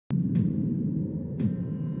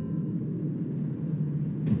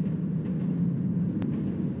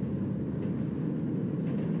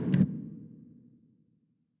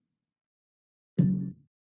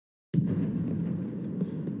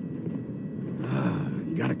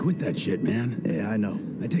You gotta quit that shit, man. Yeah, I know.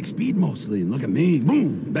 I take speed mostly, and look at me.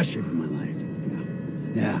 Boom! Best shape of my life.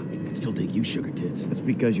 Yeah, I can still take you, sugar tits. That's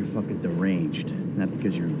because you're fucking deranged, not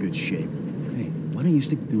because you're in good shape. Hey, why don't you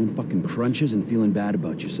stick to doing fucking crunches and feeling bad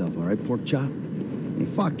about yourself, all right, pork chop? Hey,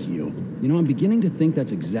 fuck you. You know, I'm beginning to think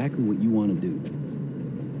that's exactly what you want to do.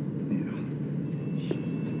 Yeah.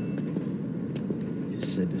 Jesus. I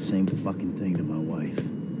just said the same fucking thing to my wife.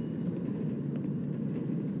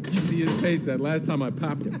 Did you see his face that last time I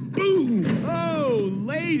popped him? Boom! Oh,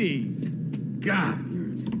 ladies! God, you're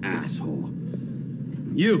an asshole.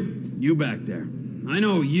 You back there. I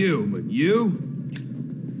know you, but you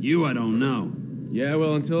I don't know. Yeah,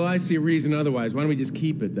 well, until I see reason otherwise, why don't we just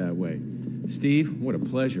keep it that way? Steve, what a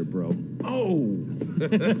pleasure, bro. Oh!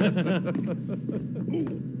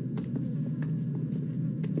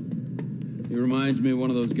 He reminds me of one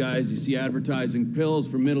of those guys you see advertising pills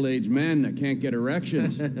for middle-aged men that can't get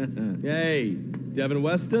erections. Hey, Devin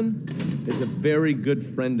Weston is a very good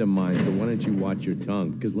friend of mine, so why don't you watch your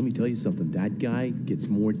tongue? Because let me tell you something, that guy gets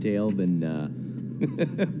more tail than,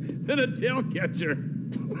 than a tail catcher.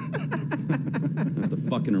 I have to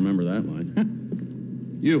fucking remember that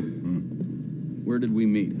line. You, where did we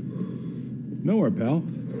meet? Nowhere, pal.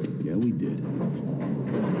 Yeah, we did.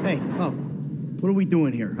 Hey, oh, what are we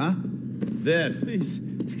doing here, huh? This. Please,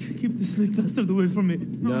 keep the sleep bastard away from me.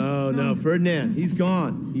 No, Ferdinand, he's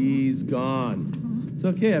gone. He's gone. It's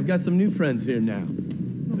okay, I've got some new friends here now.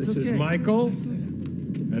 This is Michael,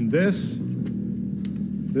 and this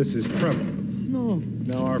is Trevor. No.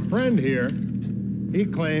 Now, our friend here, he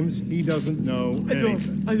claims he doesn't know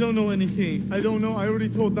anything. I don't know anything. I don't know. I already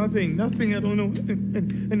told nothing. Nothing. I don't know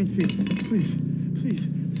anything. Please,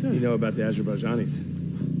 sir. You know about the Azerbaijanis.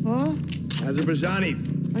 Huh?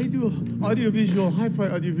 Azerbaijanis. I do audiovisual,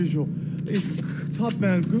 high-price audiovisual. It's top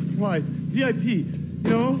man, good price, VIP. You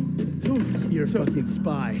know? You're a fucking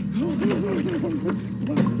spy. And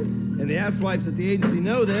the asswipes at the agency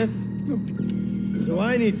know this. So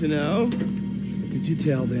I need to know, what did you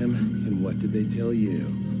tell them, and what did they tell you?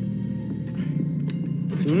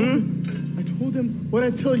 I told them what I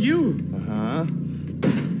tell you. Uh-huh.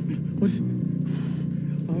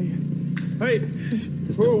 Hey,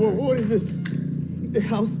 what is this? The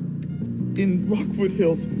house in Rockwood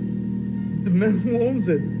Hills. The man who owns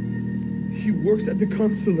it, he works at the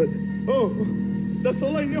consulate. Oh, that's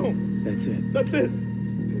all I know. That's it. That's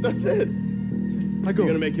it. I go.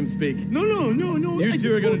 You're gonna make him speak. No. You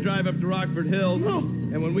two are gonna drive up to Rockford Hills. No.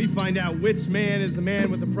 And when we find out which man is the man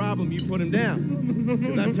with the problem, you put him down.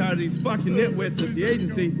 Because I'm tired of these fucking nitwits at the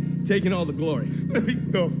agency taking all the glory. Let me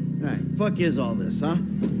go. All right, fuck is all this, huh? I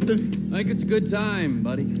think it's a good time,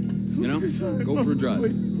 buddy. You know, go for a drive.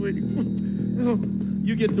 Wait. No.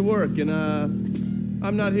 You get to work, and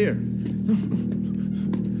I'm not here.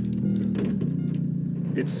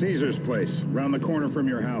 It's Caesar's place, round the corner from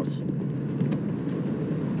your house.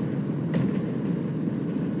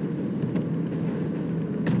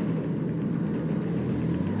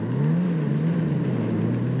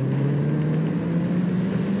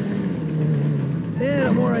 Yeah,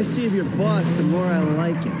 the more I see of your boss, the more I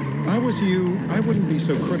like him. If I was you, I wouldn't be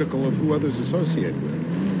so critical of who others associate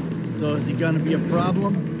with. So is he gonna be a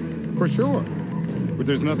problem? For sure. But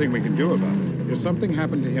there's nothing we can do about it. If something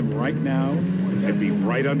happened to him right now, it'd be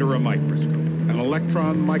right under a microscope. An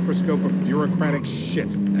electron microscope of bureaucratic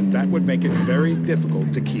shit. And that would make it very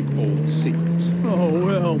difficult to keep old secrets. Oh,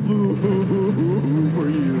 well, boo-hoo-hoo for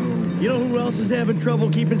you. You know who else is having trouble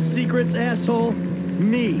keeping secrets, asshole?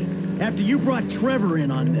 Me. After you brought Trevor in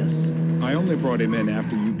on this. I only brought him in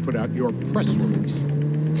after you put out your press release.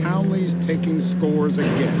 Townley's taking scores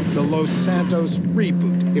again. The Los Santos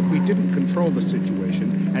reboot. If we didn't control the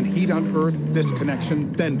situation and he'd unearthed this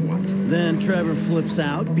connection, then what? Then Trevor flips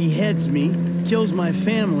out, beheads me, kills my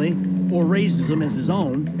family, or raises them as his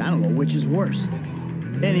own. I don't know which is worse.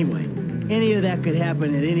 Anyway, any of that could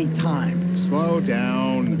happen at any time. Slow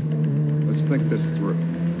down. Let's think this through.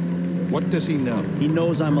 What does he know? He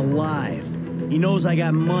knows I'm alive. He knows I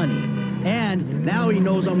got money. And now he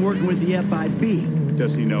knows I'm working with the FIB.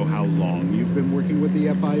 Does he know how long you've been working with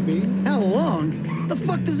the FIB? How long? The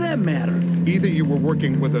fuck does that matter? Either you were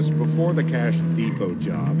working with us before the Cash Depot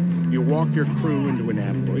job, you walked your crew into an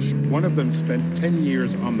ambush, one of them spent 10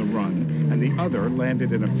 years on the run, and the other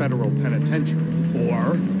landed in a federal penitentiary.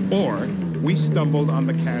 Or we stumbled on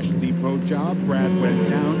the Cash Depot job, Brad went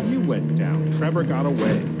down, you went down. Trevor got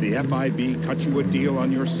away. The FIB cut you a deal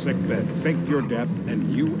on your sickbed, faked your death,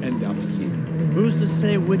 and you end up here. Who's to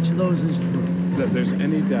say which of those is true? That there's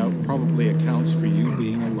any doubt probably accounts for you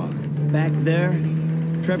being alive. Back there,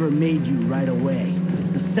 Trevor made you right away.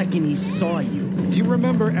 The second he saw you. You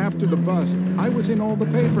remember after the bust, I was in all the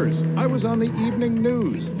papers. I was on the evening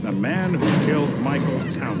news. The man who killed Michael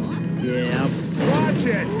Townley. Yeah, Watch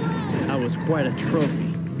it! I was quite a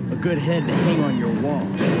trophy. A good head to hang on your wall.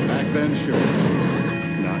 Back then, sure.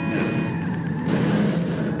 Not now.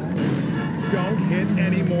 Don't hit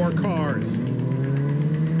any more cars.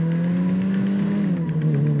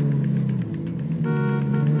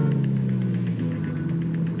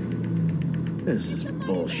 This is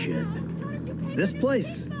bullshit. This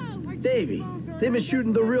place? Davey, they've been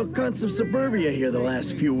shooting the real cunts of suburbia here the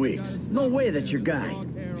last few weeks. No way that's your guy.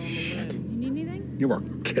 Shit. You need anything? You are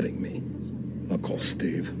kidding me. I'll call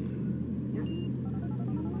Steve.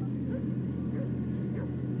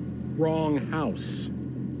 Wrong house.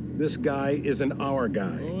 This guy isn't our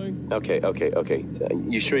guy. Okay.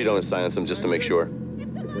 You sure you don't silence him just to make sure?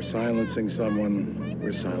 If we're silencing someone,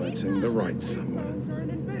 we're silencing the right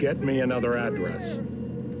someone. Get me another address.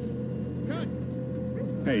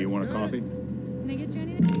 Hey, you want a coffee? Can I get you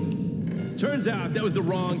anything? Turns out that was the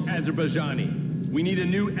wrong Azerbaijani. We need a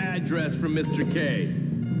new address from Mr. K.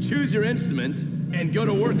 Choose your instrument and go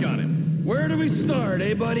to work on him. Where do we start,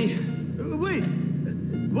 eh, buddy? Wait!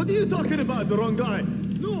 What are you talking about? The wrong guy?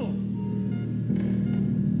 No!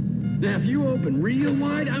 Now, if you open real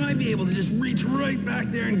wide, I might be able to just reach right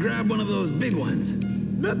back there and grab one of those big ones.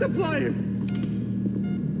 Not the flyers!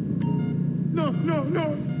 No!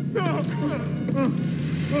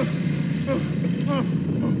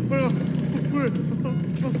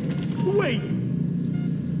 Wait!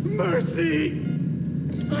 Mercy!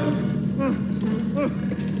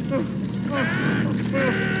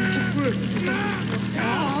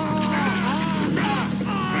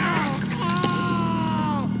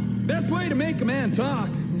 Best way to make a man talk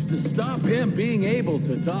is to stop him being able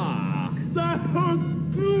to talk. That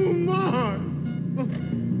hurts too much!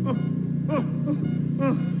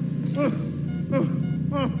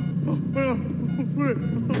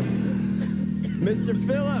 Mr.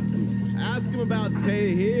 Phillips, ask him about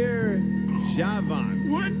Tahir Javan.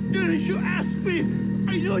 What didn't you ask me?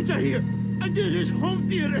 I know Tahir. I did his home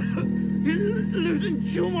theater. He lives in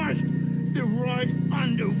Chumash. They're right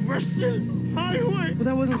on the Western Highway. Well,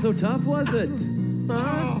 that wasn't so tough, was it?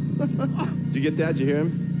 Huh? Did you get that? Did you hear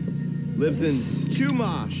him? Lives in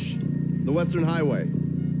Chumash, the Western Highway.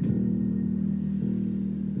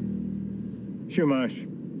 Shumash,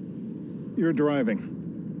 you're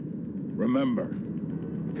driving. Remember,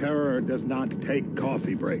 terror does not take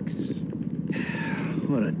coffee breaks.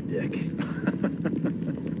 What a dick.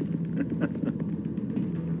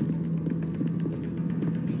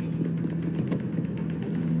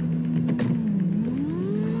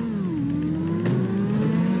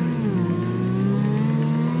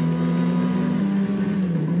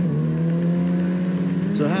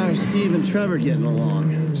 So how are Steve and Trevor getting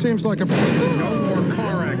along? Seems like no more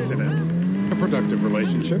car accidents. A productive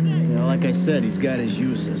relationship. You know, like I said, he's got his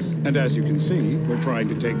uses. And as you can see, we're trying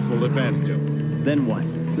to take full advantage of it. Then what?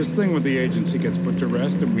 This thing with the agency gets put to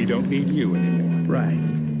rest and we don't need you anymore. Right.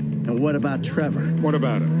 And what about Trevor? What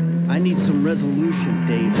about him? I need some resolution,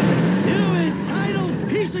 Dave. You entitled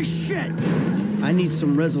piece of shit! I need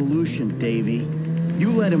some resolution, Davey.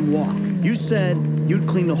 You let him walk. You said you'd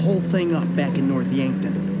clean the whole thing up back in North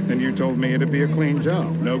Yankton. And you told me it'd be a clean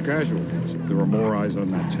job, no casualties. There were more eyes on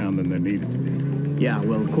that town than there needed to be. Yeah,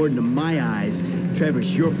 well, according to my eyes,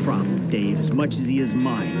 Trevor's your problem, Dave, as much as he is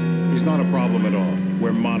mine. He's not a problem at all.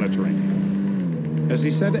 We're monitoring him. Has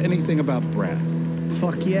he said anything about Brad?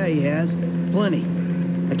 Fuck yeah, he has. Plenty.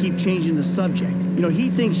 I keep changing the subject. You know, he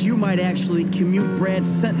thinks you might actually commute Brad's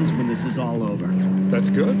sentence when this is all over. That's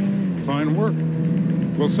good. Fine work.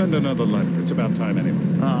 We'll send another letter. It's about time anyway.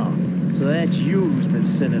 Oh, so that's you who's been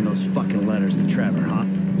sending those fucking letters to Trevor, huh?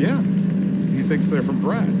 Yeah. He thinks they're from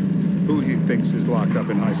Brad, who he thinks is locked up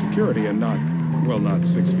in high security and not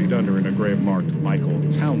 6 feet under in a grave marked Michael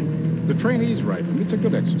Townley. The trainees write them. It's a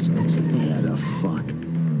good exercise. Yeah, the fuck.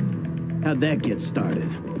 How'd that get started?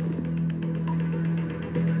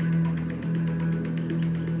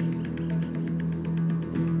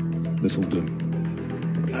 This'll do.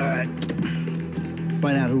 All right.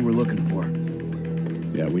 Find out who we're looking for.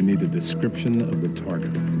 Yeah, we need a description of the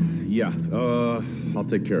target. Yeah, I'll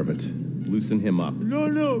take care of it. Loosen him up.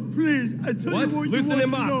 No, please. I tell What? you what Loosen you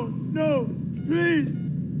him want up. to know. No, please.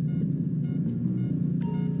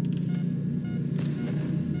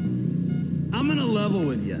 I'm gonna level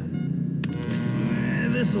with you.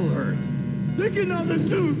 This'll hurt. Take another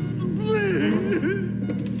tooth,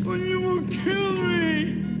 please. Or you will kill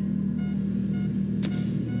me.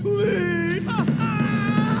 Please.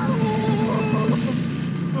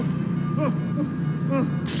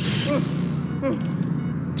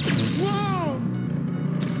 Wow!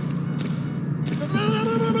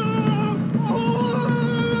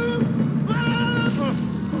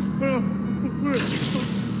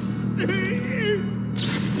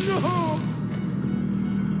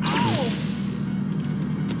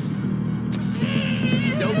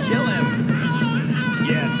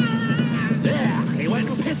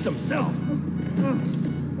 against himself.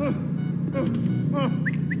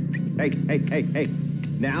 Hey.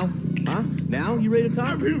 Now? Huh? Now? You ready to talk?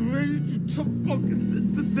 I've been ready to talk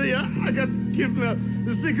since the day I got kidnapped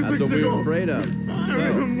 6 That's weeks what we ago. were afraid of. So,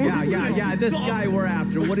 yeah. This guy we're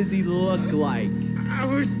after, what does he look like? I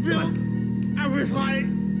was built. I was like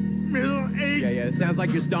middle-aged. Yeah. It sounds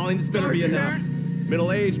like you're stalling. This better be enough.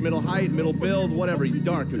 Middle age, middle height, middle build, whatever. He's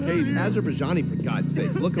dark, okay? He's Azerbaijani, for God's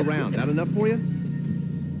sakes. Look around. That enough for you?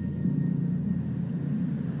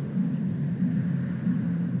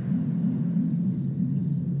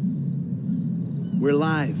 We're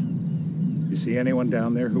live. You see anyone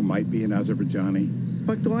down there who might be an Azerbaijani?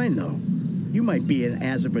 Fuck do I know? You might be an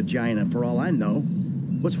Azerbaijani for all I know.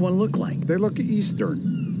 What's one look like? They look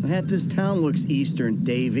Eastern. Half this town looks Eastern,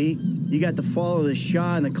 Davy. You got the fall of the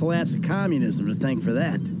Shah and the collapse of communism to thank for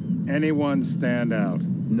that. Anyone stand out?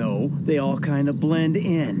 No, they all kind of blend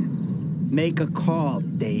in. Make a call,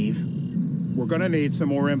 Dave. We're gonna need some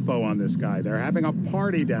more info on this guy. They're having a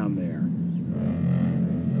party down there.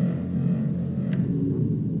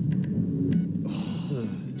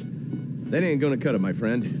 That ain't gonna cut it, my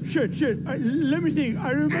friend. Shit. Let me think.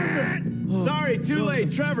 I remember. Sorry, too late.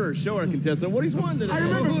 Trevor, show our contestant what he's won today. I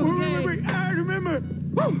remember.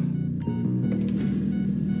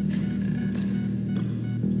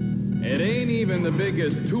 It ain't even the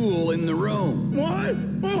biggest tool in the room. What?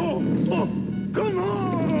 Oh, come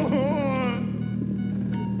on!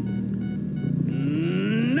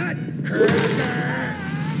 Nutcracker!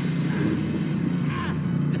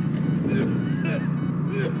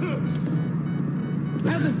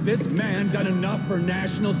 Hasn't this man done enough for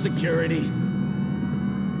national security?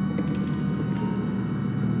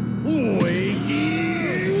 Wiki!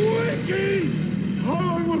 How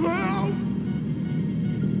long was I out?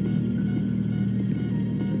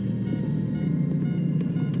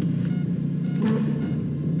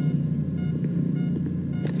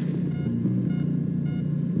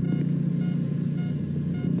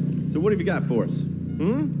 So what have you got for us?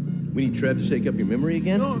 We need Trev to shake up your memory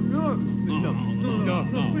again? No.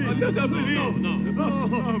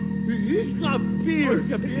 He's got beard.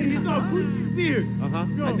 He's got British beard.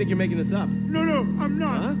 No. I think you're making this up. No, I'm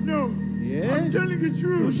not. Huh? No. Yeah? I'm telling the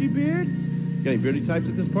truth. Bushy beard? Got any beardy types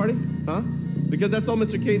at this party? Huh? Because that's all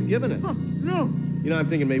Mr. K's given us. No. You know, I'm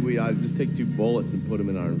thinking maybe we ought to just take 2 bullets and put them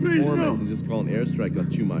in our Please, informant no. and just call an airstrike on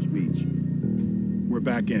Chumash Beach. We're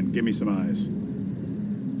back in. Give me some eyes.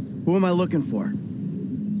 Who am I looking for?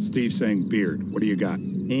 Steve saying beard. What do you got?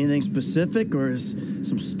 Anything specific, or is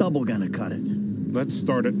some stubble gonna cut it? Let's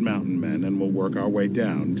start at Mountain Men, and we'll work our way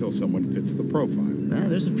down until someone fits the profile.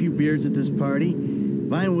 There's a few beards at this party.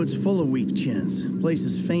 Vinewood's full of weak chins. Place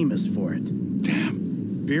is famous for it.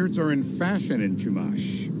 Damn. Beards are in fashion in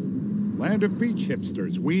Chumash. Land of beach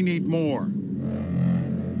hipsters. We need more.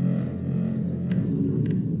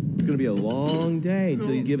 It's gonna be a long day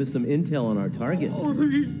until you give us some intel on our target. Oh,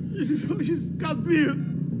 he's got beard.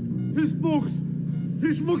 He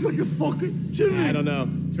smokes like a fucking chimney. I don't know.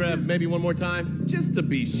 Trev, maybe one more time? Just to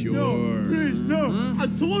be sure. No, please, no. I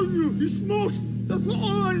told you, he smokes. That's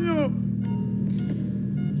all I know.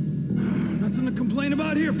 Nothing to complain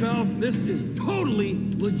about here, pal. This is totally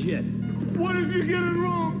legit. What if you get it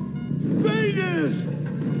wrong? Say this.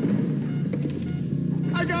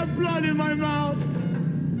 I got blood in my mouth.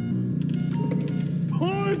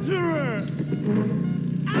 Torturer.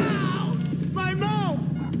 Ow! My mouth.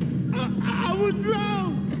 I was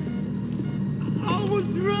drowned. I was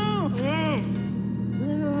drowned.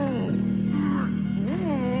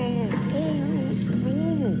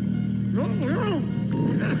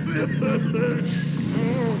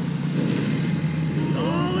 It's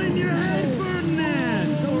all in your head, Ferdinand.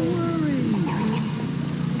 Don't worry.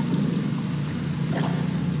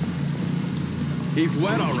 He's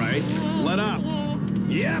wet, all right. Let up.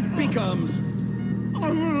 Yep, he comes.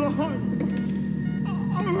 I'm alive.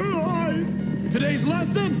 Today's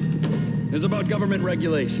lesson is about government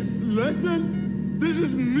regulation. Lesson? This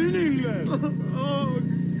is meaningless.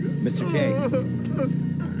 Mr. K.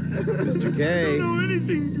 Mr. K. I don't know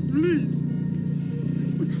anything, please.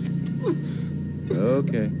 It's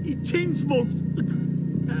okay. He chain smokes.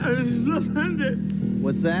 And he's left-handed.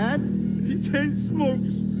 What's that? He chain smokes.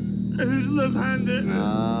 And he's left-handed.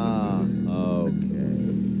 Ah, okay.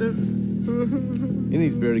 Any of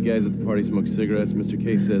these bearded guys at the party smoke cigarettes. Mr.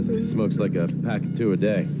 K says he smokes like a pack of 2 a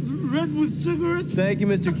day. Redwood cigarettes? Thank you,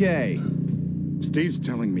 Mr. K. Steve's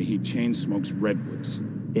telling me he chain smokes redwoods.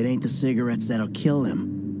 It ain't the cigarettes that'll kill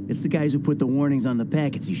him. It's the guys who put the warnings on the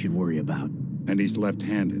packets you should worry about. And he's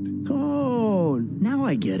left-handed. Oh, now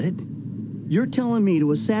I get it. You're telling me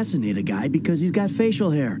to assassinate a guy because he's got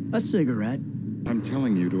facial hair, a cigarette, I'm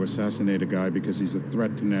telling you to assassinate a guy because he's a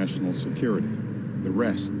threat to national security. The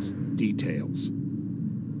rest's details.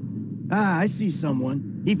 Ah, I see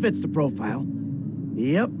someone. He fits the profile.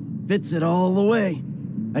 Yep, fits it all the way.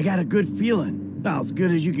 I got a good feeling. About as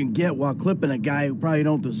good as you can get while clipping a guy who probably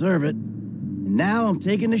don't deserve it. And now I'm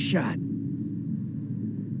taking a shot.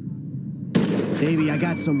 Baby, I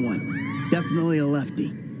got someone. Definitely a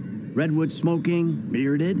lefty. Redwood smoking,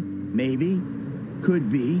 bearded, maybe, could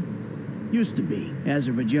be, used to be,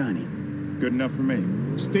 Azerbaijani. Good enough for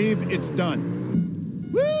me. Steve, it's done.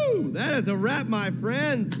 Woo! That is a wrap, my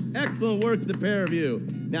friends. Excellent work, the pair of you.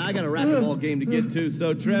 Now, I got a racquetball game to get to,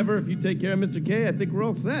 so Trevor, if you take care of Mr. K, I think we're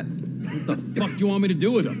all set. What the fuck do you want me to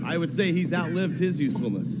do with him? I would say he's outlived his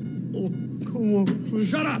usefulness. Oh, come on, please.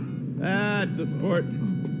 Shut up! That's a sport.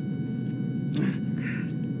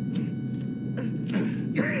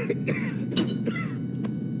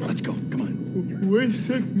 Let's go, come on. Where's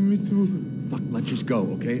taking me to? Fuck, let's just go,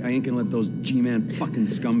 okay? I ain't gonna let those G-Man fucking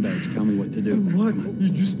scumbags tell me what to do. What? You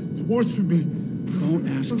just tortured me. Don't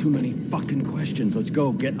ask too many fucking questions. Let's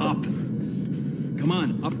go, get up. Come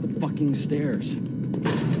on, up the fucking stairs.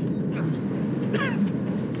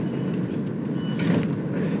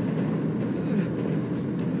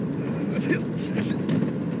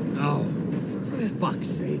 Oh, for fuck's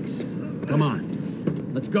sakes. Come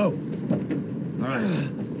on, let's go. All right,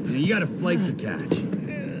 now you got a flight to catch,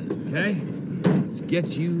 okay? Let's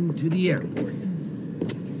get you to the airport.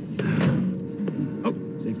 Oh,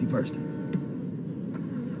 safety first.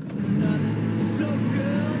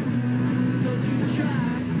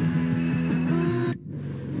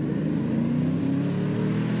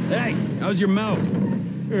 Hey, how's your mouth?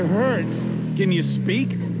 It hurts. Can you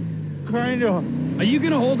speak? Kinda. Are you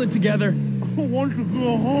gonna hold it together? I want to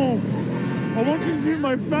go home. I want to see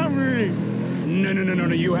my family. No,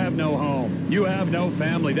 you have no home. You have no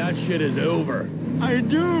family. That shit is over. I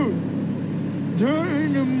do. They're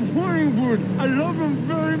in the Morningwood. I love them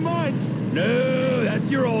very much. No,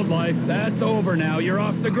 that's your old life. That's over now. You're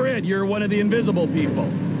off the grid. You're one of the invisible people.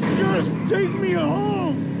 Just take me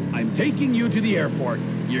home. I'm taking you to the airport.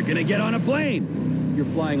 You're gonna get on a plane. You're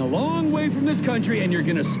flying a long way from this country and you're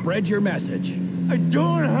gonna spread your message. I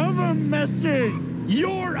don't have a message.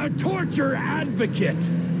 You're a torture advocate.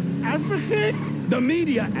 Advocate? The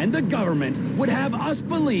media and the government would have us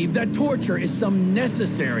believe that torture is some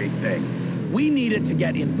necessary thing. We need it to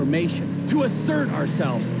get information, to assert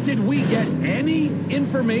ourselves. Did we get any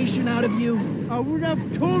information out of you? I would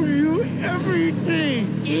have told you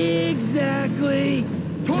everything. Exactly.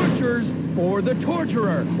 Torture's for the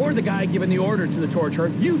torturer, or the guy giving the order to the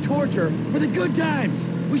torturer. You torture for the good times.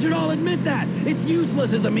 We should all admit that. It's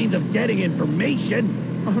useless as a means of getting information.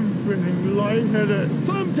 I'm feeling lightheaded.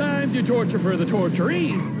 Sometimes you torture for the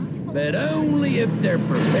torturee, but only if they're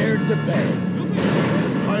prepared to pay.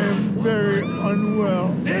 I am very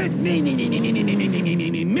unwell. It's me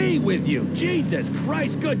with you. Jesus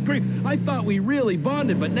Christ, good grief. I thought we really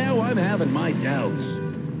bonded, but now I'm having my doubts.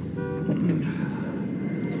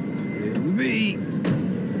 Me.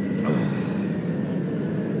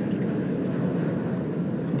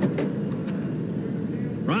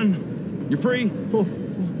 Run. You're free. Oh,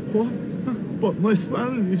 what? But my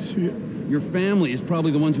family's here. Your family is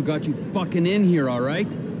probably the ones who got you fucking in here, all right?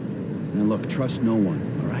 Now look, trust no one,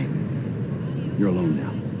 all right? You're alone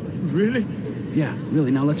now. Really? Yeah, really.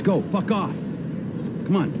 Now let's go. Fuck off.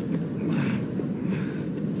 Come on.